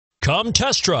Come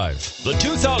test drive the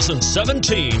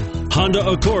 2017 Honda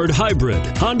Accord Hybrid.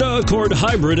 Honda Accord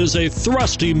Hybrid is a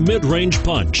thrusty mid-range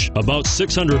punch. About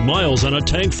 600 miles on a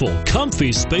tank full.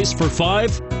 Comfy space for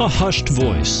 5, a hushed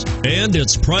voice. And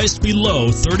it's priced below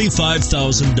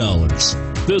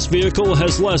 $35,000. This vehicle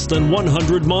has less than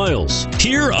 100 miles.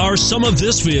 Here are some of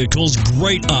this vehicle's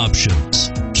great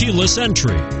options: keyless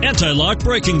entry, anti-lock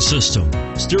braking system,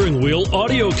 steering wheel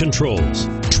audio controls,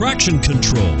 traction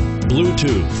control,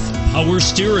 Bluetooth, power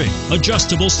steering,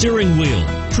 adjustable steering wheel,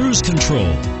 cruise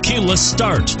control, keyless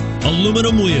start,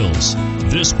 aluminum wheels.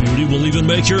 This beauty will even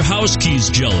make your house keys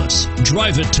jealous.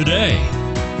 Drive it today.